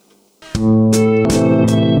The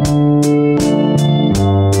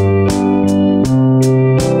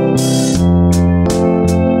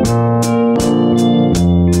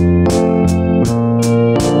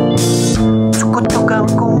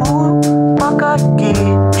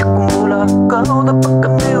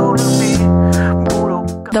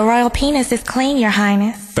royal penis is clean, Your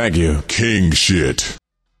Highness. Thank you, king shit.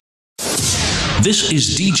 This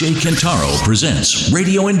is DJ Kentaro presents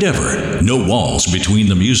Radio Endeavor. No walls between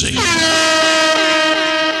the music.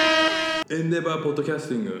 エンデバーポッドキャス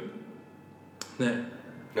ティングね、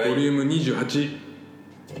ボリューム28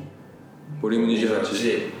ボリューム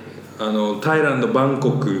28タイランドバン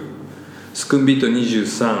コクスクンビット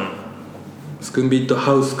23スクンビット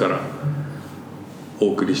ハウスから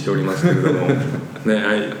お送りしておりますけれどもね、は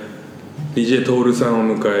い、DJ トールさ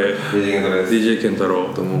んを迎え DJ ケンタロ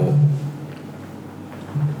ウとも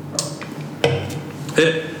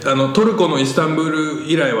トルコのイスタンブール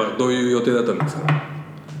以来はどういう予定だったんですか？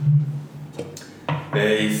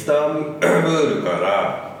イスタンブールか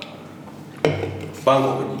らバン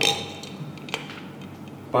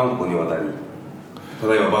コクに渡りた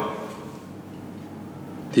だいまっ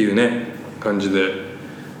ていうね感じで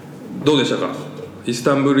どうでしたか？イス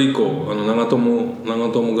タンブール以降長友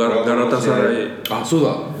ガラタサライあそう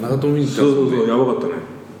だ長友見に来たんですね。そうやばかったね。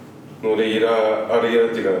のレギュラー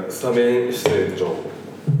っていうかスタメン出演と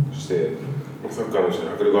してサッカーの人に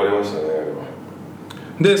迫力ありましたね。あれは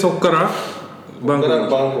でそっからバンコ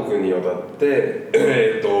クに渡って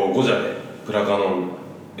ゴジャでプラカノン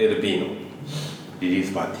LP のリリー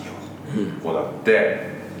スパーティーを行って、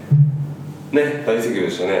ね、大盛況で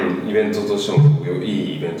したね。イベントとしても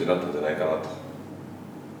いいイベントになったんじゃないかなと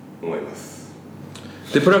思います。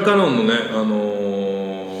でプラカノンのね、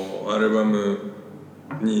アルバム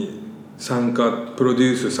にプロデ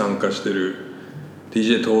ュース参加してる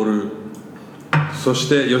DJ トールそし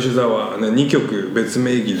て吉沢、ね、2曲別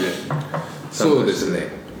名義でそうですね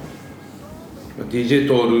DJ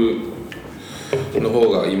トールの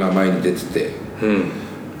方が今前に出てて、プロ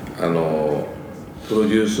デ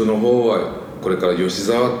ュースの方はこれから吉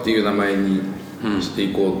沢っていう名前にして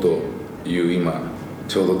いこうという今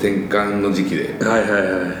ちょうど転換の時期でじゃ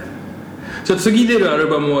あ次出るアル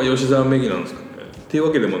バムは吉沢名義なんですかねっていう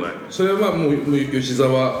わけでもない。それはもう吉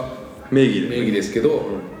沢名義ですけど、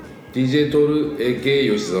DJ トール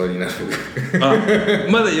AK 吉沢になる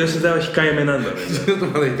まだ吉沢控えめなんだねちょっと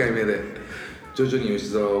まだ控えめで徐々に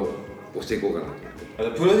吉沢を押していこうかな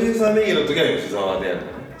と。プロデューサー名義の時は吉沢でやるの。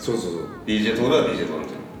そう DJ トールは DJ トール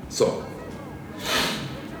そう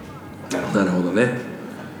なるほどね。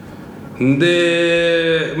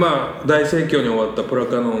で大盛況に終わったプラ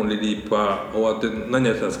カノンリリーパー終わって何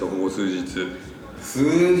やってたんですか？ここ数日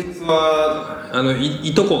は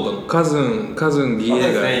いとこのカズンギ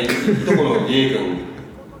エが、いとこのギエ君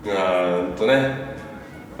がね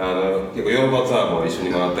結構ヨーロッパツアーも一緒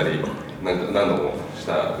に回ったり何度もし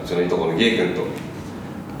たうちのいとこのギエ君と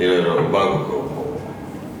いろいろバンコクをこ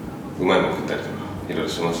うまいもん食ったりとかいろいろ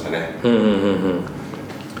しましたね。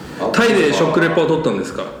タイで食レポを取ったんで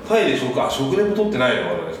すか？タイで食レポ取ってないのか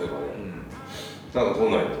な。そういえばね、なんか取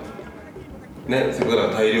んないとね。せっか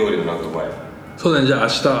くタイ料理のなんかうまい。そうだね。じゃあ明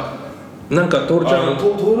日なんかトールちゃん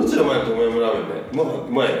トールチの前のトムヤムラーメンね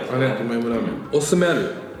うまいね。トムヤムラーメンおすすめあ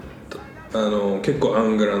る？結構ア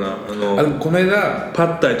ングラなこの間パ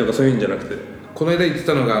ッタイとかそういうんじゃなくてこの間言って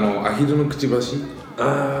たのがアヒルのくちばし美味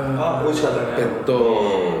しかったね。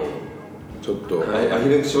ちょっとアヒ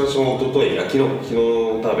ルのくちばしも昨日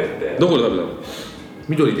食べて。どこで食べたの？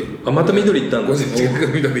緑でまた緑行ったんだ。近く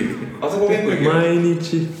緑あそこ結構行くよ毎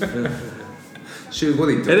日週5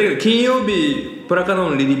で行ってだけど金曜日プラカノ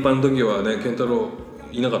ンリリーパーの時はね健太郎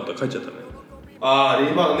いなかった。帰っちゃったね。リ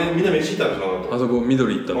リーパーねみんな飯行ったんでしょ。あそこ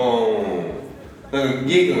緑行ったの。なんか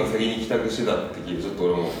ゲイ君が先に帰宅してたって聞いてちょっと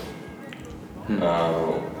俺も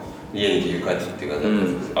家に帰ってきて感じだった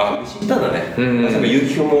んですけど飯行ったんだね。まさかゆう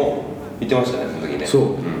きくんも行ってましたねその時ね。そう、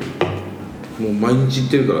もう毎日行っ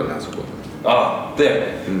てるからねあそこ。う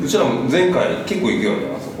ちらも前回結構行くよ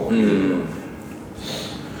ねあそこ。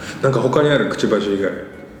なんか他にあるくちばし以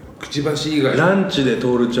外ランチで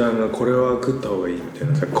トールちゃんがこれは食った方がいいみたい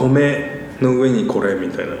なさ米の上にこれ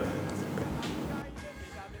みたいなな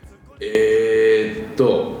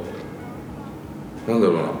んだ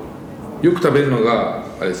ろうなよく食べるのが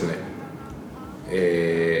あれですね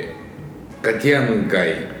ガティアムガ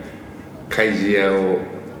イカイジアオ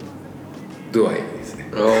ドアイです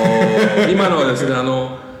ね。今のはですね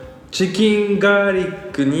チキンガーリ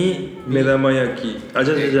ックに目玉焼きじ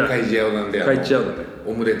ゃカイジアオなんでカイジアオだね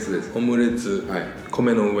オムレツです。オムレツ、はい、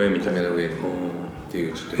米の上みたいな。米の上にってい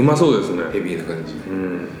うちょっとうまそうですね。ヘビーな感じ。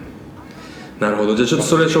なるほど。じゃあちょっと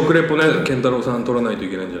それ食レポね、健太郎さん取らないとい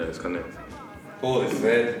けないんじゃないですかね。そうです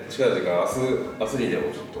ね。近々明日にでも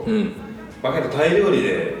ちょっと、まあ、けどタイ料理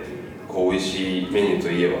でこう美味しいメニュー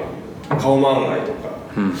といえばカオマンガイとか、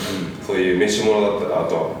そういう飯物だったら、あ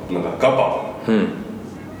とはなんかガパオ、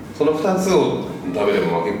その2つを食べれ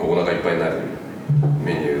ば結構お腹いっぱいになる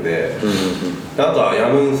メニューで、あとはヤ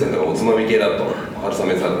ムウンセンとかおつまみ系だと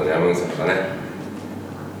春雨サラダのヤムウンセンとかね、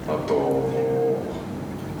あと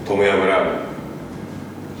トムヤムラーメン、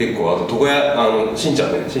結構、あと床屋、しんちゃん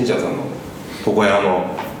さんの床屋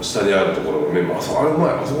の下にあるところのメンバー、あれうまい、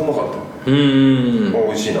あそこうまかった。美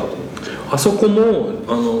味しいなと思って。あそこ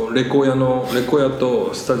もレコヤ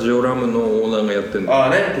とスタジオラムのオーナーがやってるの。ああ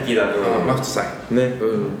ね、敵だ。マフトサイね、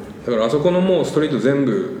だからあそこのもうストリート全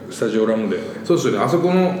部スタジオラムだよね。そうですよね。あそ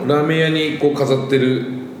このラーメン屋にこう飾ってる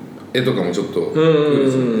絵とかもちょっと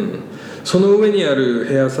その上にある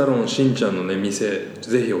ヘアサロンしんちゃんのね店、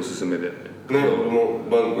ぜひおすすめだよね。俺も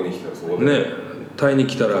バンコクに来たらそこでね、タイに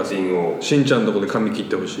来たらしんちゃんのとこで髪切っ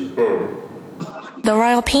てほしい。The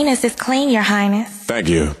royal penis is clean, Your Highness. Thank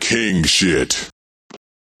you. King shit.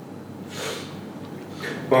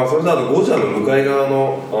 まあそれとあとゴジャの向かい側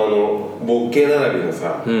のボッケ並びの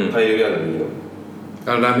さ、タイ料理屋の右の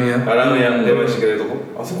ラーメン屋出前してくれるとこ、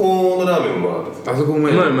あそこのラーメンもうまかったです。あそこうま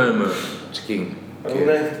い。チキンね、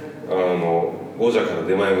ゴジャから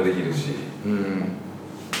出前もできるし、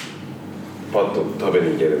パッと食べ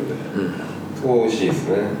に行けるんで、そこ美味しいです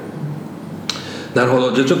ね。なるほ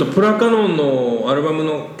ど。じゃあちょっとプラカノンのアルバム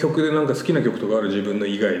の曲でなんか好きな曲とかある？自分の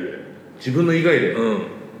以外で。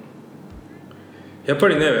やっぱ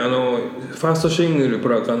りね、ファーストシングルプ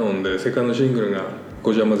ラカノンで、セカンドシングルが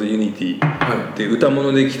ゴジャマズユニティって歌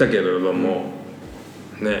物で来たけれども、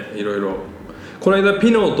ね、いろいろこの間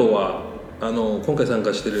ピノーとは今回参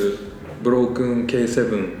加してるブロークン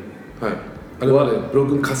K7、あれはブロー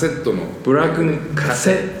クンカセットのブラクンカ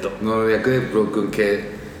セットの役でブロークン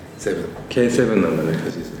K7 なんだね。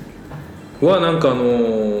はなんか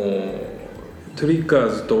トリッカー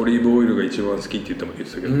ズとオリーブオイルが一番好きって言って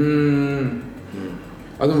たけど、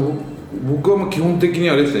でも僕はもう基本的に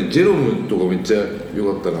あれですね、ジェロムとかめっちゃ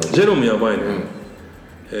良かったな。ジェロムやばいね。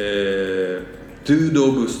Dude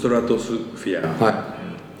of Stratosphere。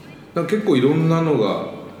なんか結構いろんなの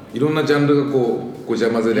が、いろんなジャンルがこうごち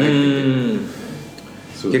ゃ混ぜで入っ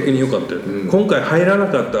ていて、逆に良かったよね。今回入らな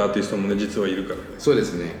かったアーティストもね実はいるからね。そうで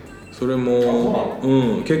すね。それも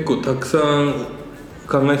結構たくさん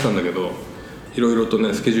考えてたんだけど、いろいろと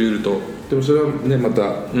ねスケジュールと。でもそれはねまた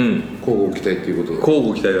交互期待っていうことで。交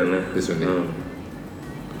互期待だね。ですよね。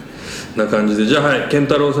な感じで、じゃあはい、健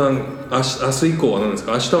太郎さん、明日以降は何です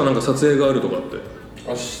か？明日はなんか撮影があるとかって。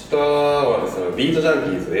明日はですね、ビートジャ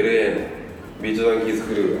ンキーズ LA のビートジャンキーズ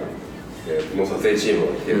クルーがの撮影チーム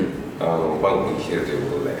が来てる、バンコクに来てるとい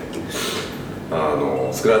うことで、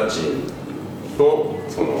スクラッチの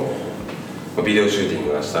そのビデオシューティン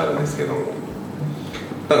グが明日あるんですけども、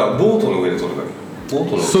なんかボートの上で撮るだけ。ボー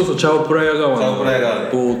トのそうチャオプラヤ川のチャオプラヤ川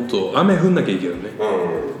でボート、雨降んなきゃいけないね。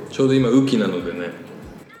ちょうど今雨季なのでね、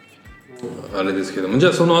あれですけども、じゃ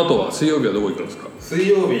あその後は水曜日はどこ行くんですか？水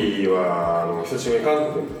曜日は久しぶりに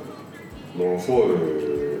韓国のソウル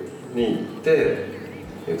に行って、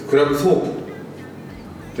クラブソー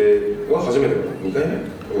プでは初めてかな、2回目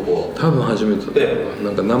ここは多分初めてだった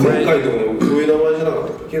なんか名前、前回のとこもそういう名前じゃなかっ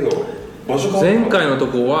たけど場所変わった。前回のと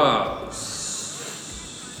こは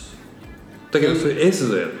だけどそれ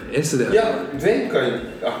S だよね。 S で。いや前回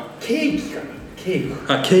ケーキか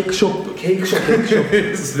な、ケークショップ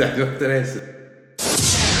S で始まってないです。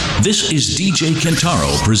This is DJ Kentaro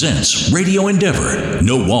presents Radio Endeavor.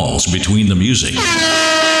 No walls between the music.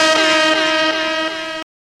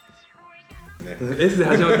 S で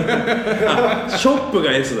始まってショップ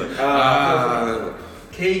が S だ。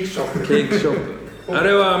ケークショップケークショップあ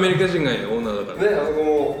れはアメリカ人がオーナーだからね。あそこ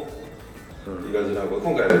もいい感じなの。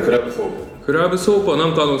今回はクラブソープ。クラブソープはな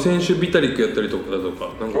んか先週ビタリックやったりとかだとか、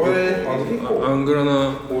なんか結構アングラな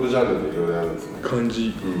オールジャンルでいろいろやるんですよ感じ、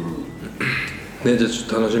ね。じゃあちょっ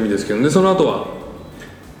と楽しみですけど、でその後は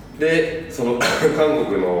でその韓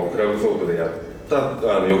国のクラブソープでやった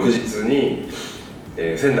翌日に、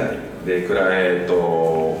仙台でクラ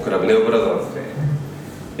ブネオブラザーズ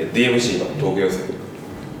で、DMC の東京予選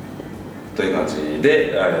という感じ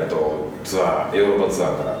で、ツアーヨーロッパツア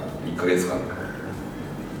ーから1ヶ月間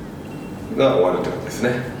が終わるって感じです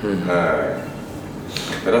ね。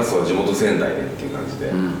ラストは地元仙台でっていう感じで、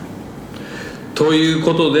という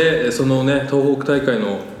ことで、そのね東北大会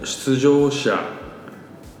の出場者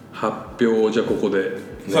発表をじゃあここで、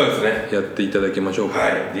そうですね、やっていただきましょうか。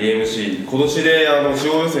DMC 今年で地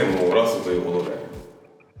方予選もラストということで、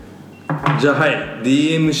じゃあはい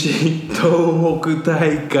DMC 東北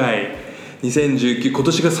大会2019今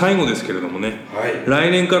年が最後ですけれどもね、はい、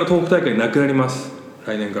来年から東北大会なくなります。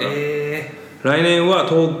来年から、来年は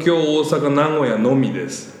東京大阪名古屋のみで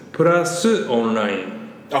す。プラスオンライン。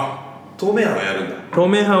あ、東名阪はやるんだ。東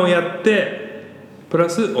名阪をやってプラ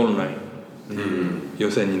スオンライン、予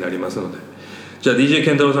選になりますので、じゃあ DJ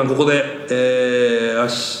健太郎さんここで、6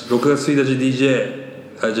月1日 DJ じ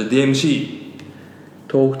ゃあ DMC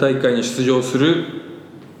東北大会に出場する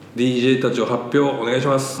DJ たちを発表お願いし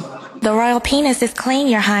ます。 The royal penis is clean,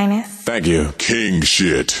 Your Highness. Thank you. King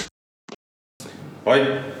shit. はい、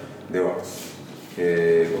では、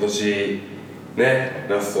今年ね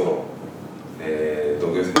ラストの、東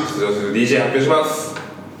京予選に出場する DJ 発表します。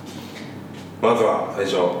まずは最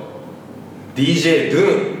初 DJ ド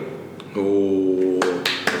ゥン。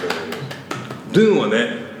ドゥンはね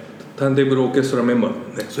ターンテーブルオーケストラメンバ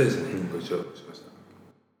ーね。そうですね、ご一緒しました。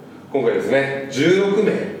今回ですね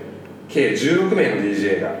計16名の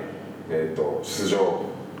DJ が、出場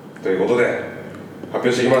ということで発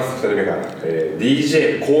表していきます。2人目から、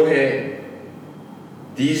DJ 浩平、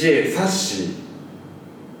 DJ サッシ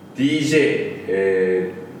ー、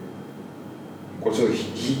 DJ、これちょっと筆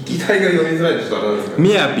記体が読みづらいんでちょっとあれなんですかね。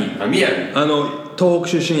みやび、東北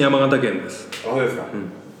出身山形県です。あ、そうですか、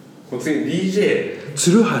この次 DJ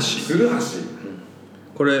鶴橋、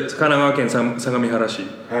これ神奈川県相模原市。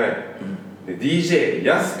はい、で DJ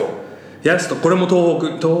ヤスト、これも東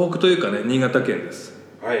北というかね新潟県です。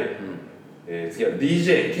はい、次は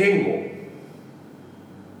DJ ケンゴ、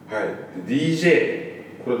はい、で DJ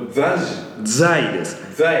これザイですね。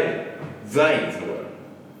ザイですこれ。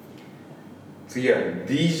次は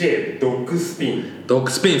DJ ドッグスピ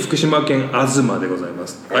ン、福島県東でございま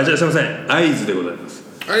す。じゃあすいません会津でございます。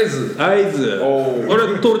会津、あれト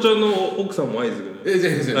ールちゃんの奥さんも会津で。じ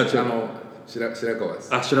ゃ白川で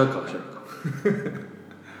す。白川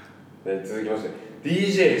続きまして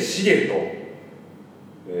DJ シゲト、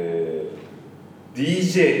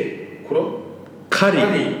DJ これカリ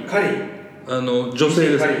女性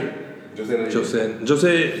です。女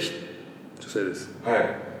性です。は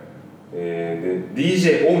い、で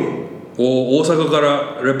DJ オム、大阪か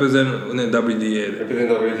らレプゼン、ね、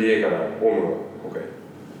WDA からオム今回、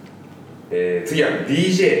次は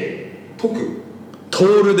DJ ト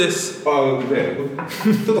ールです。ちょっ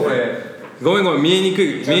とこれごめん見えにく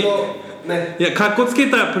い。ちゃんとね、いやカッコつけ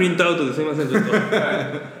たプリントアウトですいませんちょっとか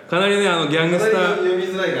なりねギャングスタ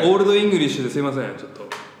ーオールドイングリッシュですいませんちょっと。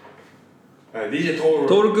はい、DJ ト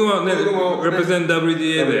ール君はねレプゼン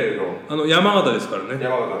WDA で山形ですからね。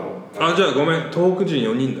山形のじゃあごめん東北人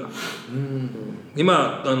4人だ。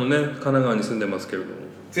今神奈川に住んでますけれども。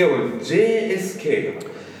次はこれ JSK か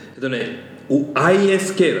な。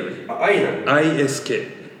ISK だね。I なんだ。 ISK、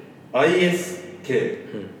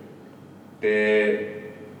で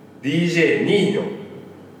DJ ニーニョ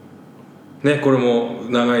ね、これも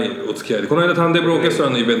長いお付き合いでこの間ターンテーブルオーケストラ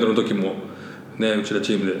のイベントの時もねうちら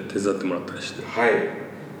チームで手伝ってもらったりして。はい、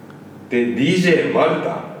で DJ マル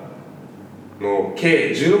タの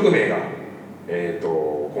計16名が今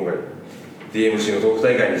回 DMC の東北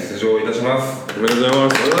大会に出場いたします。おめでとうございま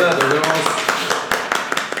す。ありがとうございます。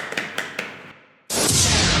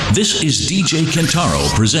This is DJ Kentaro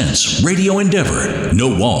presents Radio Endeavor. No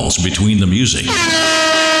walls between the music.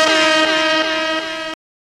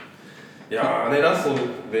 いやねラスト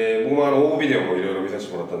で僕も応募ビデオもいろいろ見させ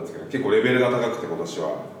てもらったんですけど結構レベルが高くて今年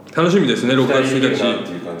は楽しみですね。6月1日期待できるなっ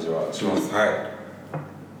ていう感じはします。はい。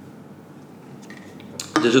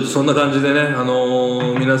じゃあちょっとそんな感じでね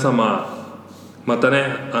皆様またね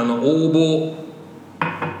応募、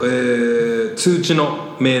通知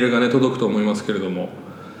のメールがね届くと思いますけれども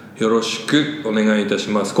よろしくお願いいたし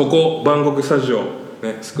ます。ここバンコクスタジオ、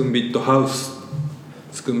ね、スクンビットハウス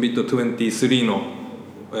スクンビット23の、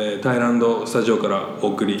タイランドスタジオからお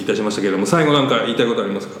送りいたしましたけれども最後なんか言いたいことあ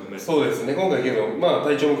りますかね。そうですね今回けど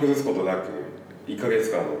体調も崩すことなく1ヶ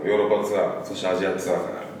月間のヨーロッパツアーそしてアジアツアーか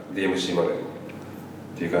ら DMC までっ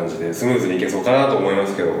ていう感じでスムーズにいけそうかなと思いま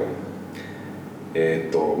すけども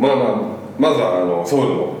まずはソウ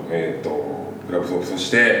ルの、クラブソープそ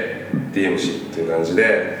して DMC という感じ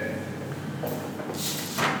で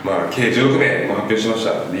計16名発表しまし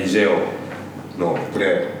た DJ のプ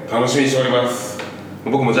レー楽しみにしております。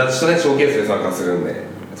僕もジャッジとねショーケースで参加するんで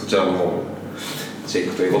そちらの方もチェッ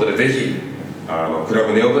クということでぜひクラ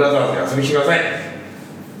ブネオブラザーズに遊びに来てください。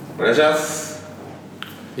お願いします。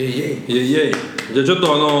イエイ。じゃあちょっと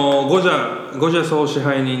ゴジャ総支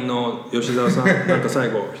配人の吉澤さんなんか最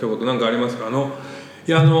後一言なんかありますか。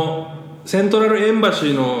セントラルエンバシ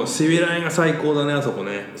ーのシビラインが最高だね、あそこ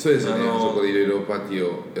ね。そうですね、そこでいろいろパーティー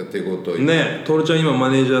をやっていこうとね。トールちゃん今マ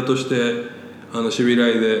ネージャーとしてシビラ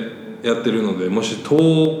イでやってるので、もし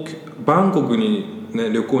バンコクに、ね、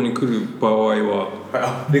旅行に来る場合は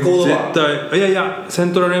レコードバー絶対いやセ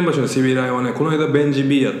ントラルエンバシーのシビライはね、この間ベンジ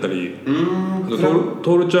B やったり、ト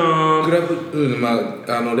ールちゃんクラ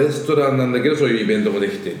ブ、レストランなんだけどそういうイベントもで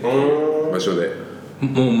きて場所で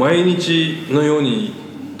もう毎日のように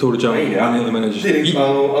トールちゃんをマネージしてで、アナ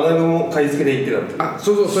ログも買い付けで行ってたって。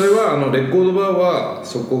そうそれはレコードバーは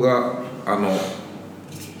そこが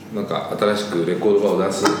なんか新しくレコードバーを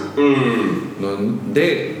出すの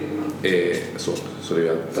で、それを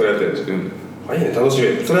やったるんですけど、いいね、楽し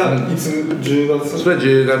み。それはいつ10月？それは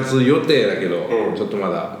10月予定だけど、ちょっとま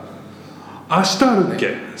だ明日あるっ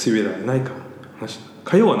け、シビライないか、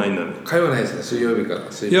火曜はないんだね。火曜はないですね、水曜日から。い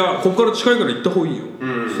や、ここから近いから行った方がいいよ。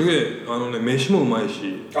すげえ飯もうまい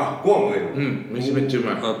し、ご飯もね、飯めっちゃう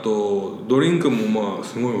まい。あとドリンクも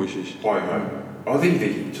すごい美味しいし。ぜひぜ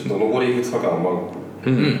ひちょっと残り2日間ちょっと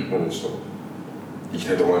行き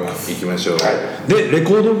たいと思います。行きましょう。でレ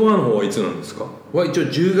コードバーの方はいつなんですか？は一応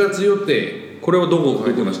10月予定。これはどこ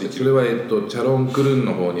書いてまして、それはチャロンクルン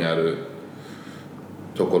の方にある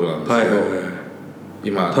ところなんですけど、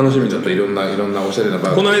今楽しみだね。ちょっといろんなおしゃれな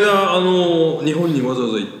バー。この間日本にわざわ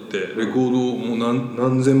ざ行ってレコードをもう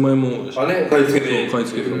何千枚も買い付けてたからで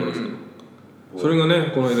すね。それが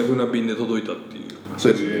ね、この間船便で届いたっていう。そ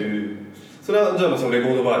うですね。それはじゃあそのレコ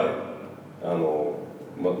ードバーで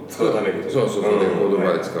使うために。そうレコード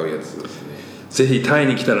バーで使うやつですね。ぜひタイ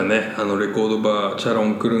に来たらね、レコードバーチャロ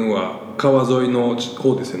ンクルンは川沿いの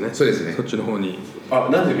方ですよね。そうですね。そっちの方に。な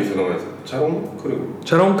んていう店の名前ですか？チャロンクルン。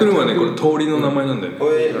チャロンクルンはね、これ通りの名前なんだよね。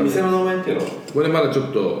店の名前っていうのは？これまだちょ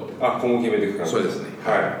っと今後決めていく感じ。そうですね。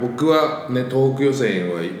僕はね、東北予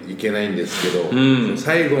選は行けないんですけど、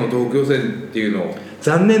最後の東北予選っていうのを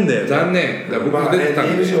残念だよね。残念。僕も出てた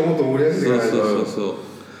んで。DMC をもっと盛り上げてくれないと。そう。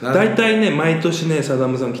大体ね、毎年ね、サダ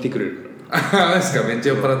ムさん来てくれるから。ですか、めっち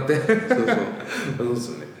ゃ酔っ払って。そうっ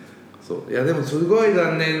すね。いやでもすごい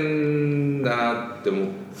残念だなって思っ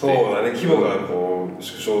て。そうだね、規模が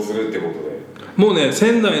縮小するってことで。もうね、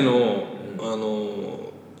仙台の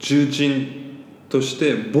重鎮とし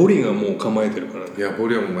てボリがもう構えてるからね。いや、ボ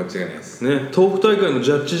リはもう間違いないですね。東北大会の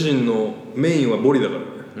ジャッジ陣のメインはボリだからね。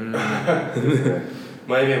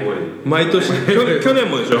毎年ボリ。毎年去年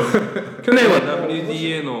もでしょ。去年は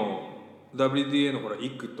WDA のほらイ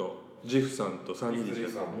ックとジフさんと3人で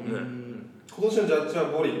したね。今年のジャッジは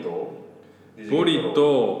ボリ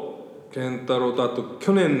とケンタロウと、あと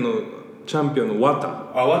去年のチャンピオンのワタ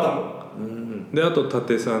もで、あとタ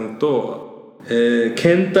テさんと、ケ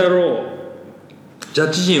ンタロウ。ジャ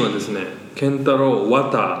ッジ陣はですね、ケンタロウ、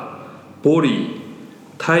ワタ、ボリ、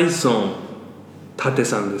タイソン、タテ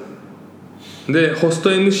さんです。でホス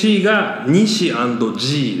ト MC が西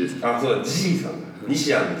&G です。そうだ、 G さんだ。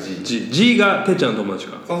西&G がてっちゃんの友達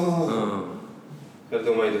か。そうやっ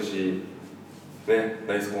て毎年ね、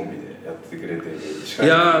ナイスコンビでやってくれて。い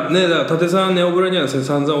やね、だから舘さんネオブラには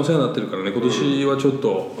散々お世話になってるからね。今年はちょっ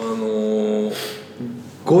と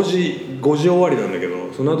5時終わりなんだけ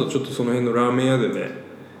ど、その後ちょっとその辺のラーメン屋でね、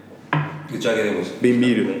打ち上げでも瓶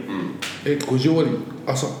ビールで、5時終わり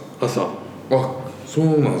朝そ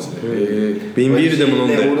うなんですね。瓶ビールでも飲ん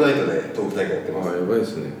で、オールナイトでトーク大会やってます。やばいで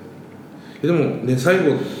すね。でもね、最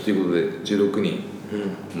後っていうことで16人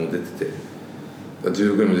も出てて、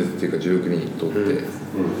16人も出てっていうか16人取って、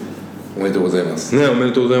おめでとうございますね。おめ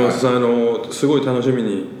でとうございます。すごい楽しみ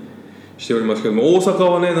にしておりますけども、大阪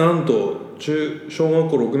はね、なんと小学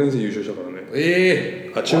校6年生優勝したから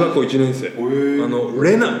ね。中学校1年生、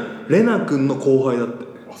レナ君の後輩だって。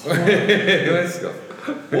ないですか。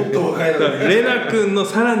もっと若いのにレナ君の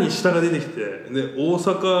さらに下が出てきて、で大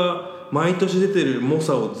阪毎年出てる猛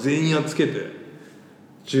者を全員やっつけて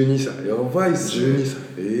12歳。やばいっすね。12歳。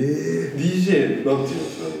DJ なんてい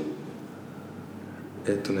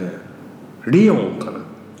うの？リオンかな。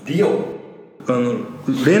リオン。リオ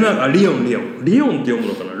ンって読む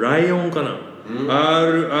のかな。ライオンかな。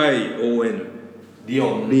RION。リオ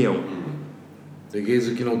ン。レゲエ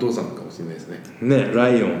好きのお父さんかもしれないですね。ね、ラ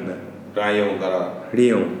イオンね。ライオンから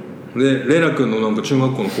リオンで、レナ君のなんか中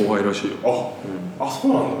学校の後輩らしいよ。そ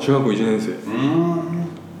うなんだ。中学校1年生。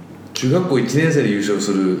中学校1年生で優勝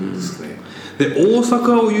するんですね。で大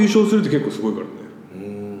阪を優勝するって結構すごいからね。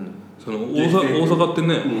その大阪って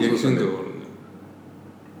ね、激戦区があるんで、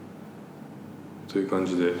という感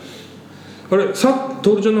じで。あれ、ト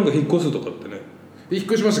ールちゃんなんか引っ越すとかってね。引っ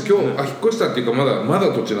越しました今日。引っ越したっていうかま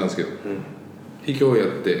だ途中なんですけど、今日やっ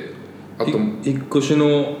て、あと引っ越し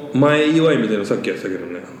の前祝いみたいなのさっきやってたけど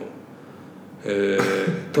ね、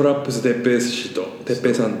トラップスてっぺい氏とてっ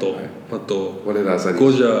ぺいさんと、はい、あと我らあさり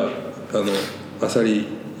ゴジャあさり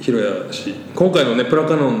ひろや氏、今回のねプラ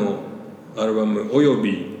カノンのアルバムおよ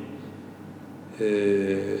び、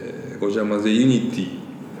ゴジャマゼユニティ、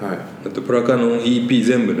はい、あとプラカノン EP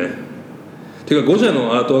全部ね、ていうかゴジャ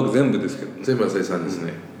のアートワーク全部ですけど、全部あさりさんです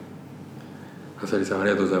ね。あさりさんあ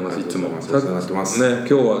りがとうございます。いつもお世話になってますね。今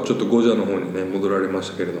日はちょっとゴジャの方にね戻られま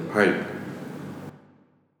したけれども、はい。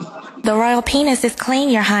 The royal penis is clean,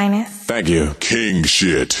 Your Highness. Thank you. King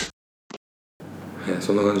shit.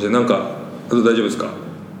 そんな感じで、なんかあと大丈夫ですか？あ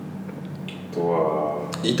とは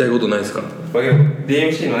言いたいことないですか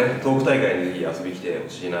？DMC のね東北大会にぜひ遊びに来てほ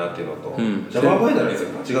しいなっていうのと、ジャパンファイナルですよ、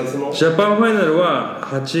8月のジャパンファイナルは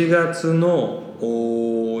8月の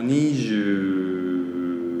20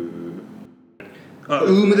ウ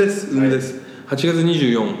ームです、ウームです、8月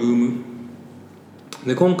24ウーム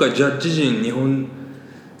で、今回ジャッジ陣、日本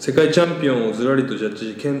世界チャンピオンをずらりとジャッ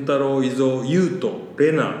ジ陣、健太郎、伊蔵、優斗、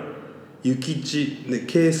レナ、ユキチで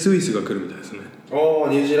K スイスが来るみたいですね。ああ、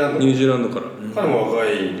ニュージーランド。ニュージーランドから、彼も若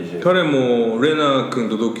いニュージーランド。彼もレナ君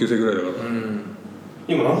と同級生ぐらいだから、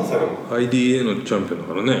今何歳なの？ IDA のチャンピオンだ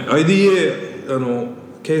からね。 IDA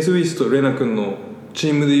K スイスとレナ君のチ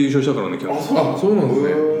ームで優勝したからね、今日。あ、そうなんです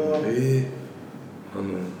ね。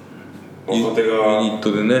若手がユニッ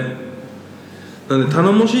トでね。なんで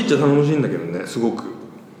頼もしいっちゃ頼もしいんだけどね、すごく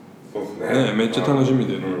そうですね。ね、めっちゃ楽しみ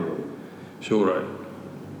でね、将来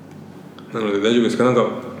なので大丈夫ですか？なんか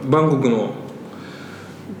バンコクの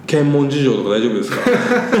検問事情とか大丈夫ですか？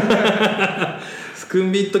スク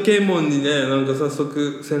ンビット検問にね、なんか早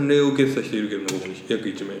速洗礼を受けてた人いるけどね、僕に約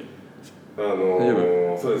1名。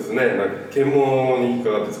そうですね、なんか検問に引っ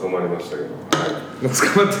かかって捕まりましたけど、もう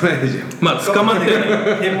捕まってないじゃん。まあ捕まってない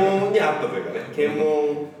検問にあったというかね、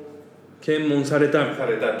検問されたさ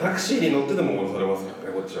れたタクシーに乗ってても降ろされますか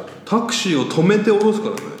らね、こっちは。タクシーを止めて降ろすか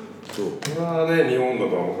らね。そう。これはね、日本だ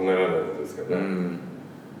とは考えられないことですけどね。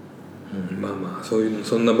まあまあそういう、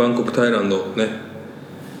そんなバンコクタイランドね、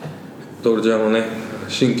ドルちゃんはね、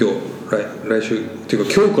新居来週っていう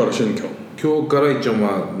か今日から新居、今日から一応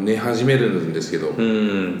まあ寝始めるんですけど、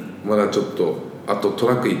まだちょっとあとト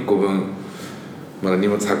ラック1個分まだ荷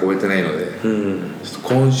物運べてないので、ちょっと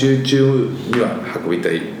今週中には運び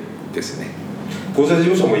たいですね。こちら事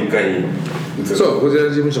務所も1階に移る。そう、こちら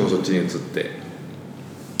事務所もそっちに移って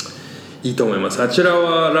いいと思います。あちら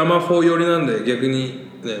はラマ4寄りなんで、逆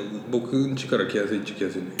にね、僕ん家から来やすいっちゃ来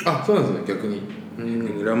やすいんだけど、あ、そうなんですね、逆に。逆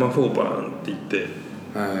にラマ4バーンって言って、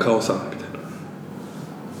はい、カオさんみたい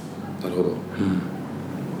な。なるほど。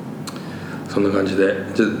そんな感じで、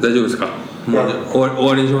じゃあ大丈夫ですか？もう終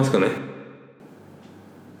わりにしますかね。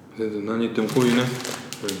全然何言ってもこういうね、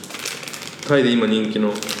タイで今人気の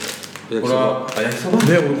焼きそば。焼きそば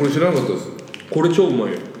ね、俺これ知らなかったです。これ超うま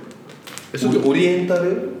いよ。それオリエンタ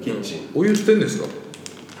ルキッチン。お湯捨てんですか？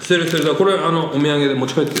してるしてる。だからこれお土産で持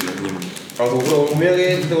ち帰ってるね、日本に。あ、そう、これお土産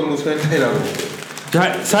で俺持ち帰りたいなと思って。は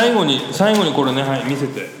い、最後にこれね、はい、見せ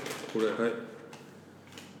て。これ、はい。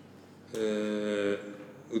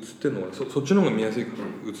映ってんのかな、そっちの方が見やすいかな、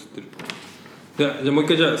映ってる。じゃあもう一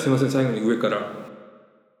回、じゃあすいません、最後に上から。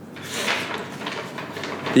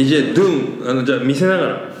DJ ドゥーン、じゃあ見せなが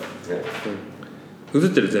ら。映っ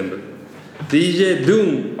てる全部。DJ ド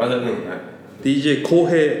ゥーン、あ、じゃあはい。DJ コウ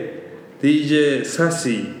ヘイ、DJ サシ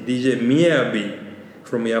ー、DJ ミヤビ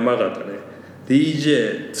from 山形ね、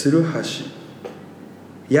DJ 鶴橋、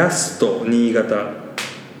ヤスト新潟、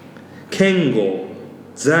ケンゴ、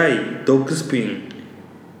ザイ、ドッグスピン、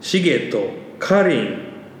シゲト、カリン、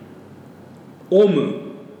オム、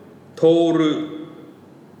トール、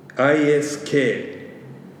ISK、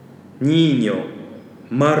ニーニョ、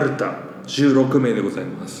マルタ、16名でござい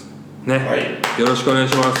ますね、はい、よろしくお願い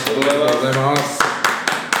します。ありがとうございます。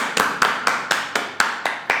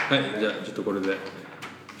はい、じゃあちょっとこれで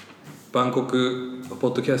バンコクポ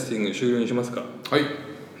ッドキャスティング終了にしますか。はい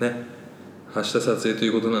ね、明日撮影とい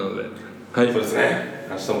うことなので、はい、そうですね、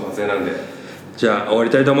明日も撮影なんで、じゃあ終わり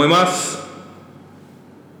たいと思います。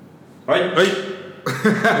はいはい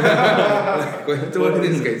これやって終わり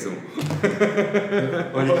ですか、いつも。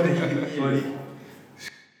終わり。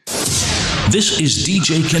This is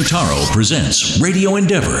DJ Kentaro presents Radio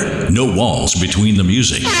Endeavor. No walls between the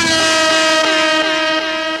music.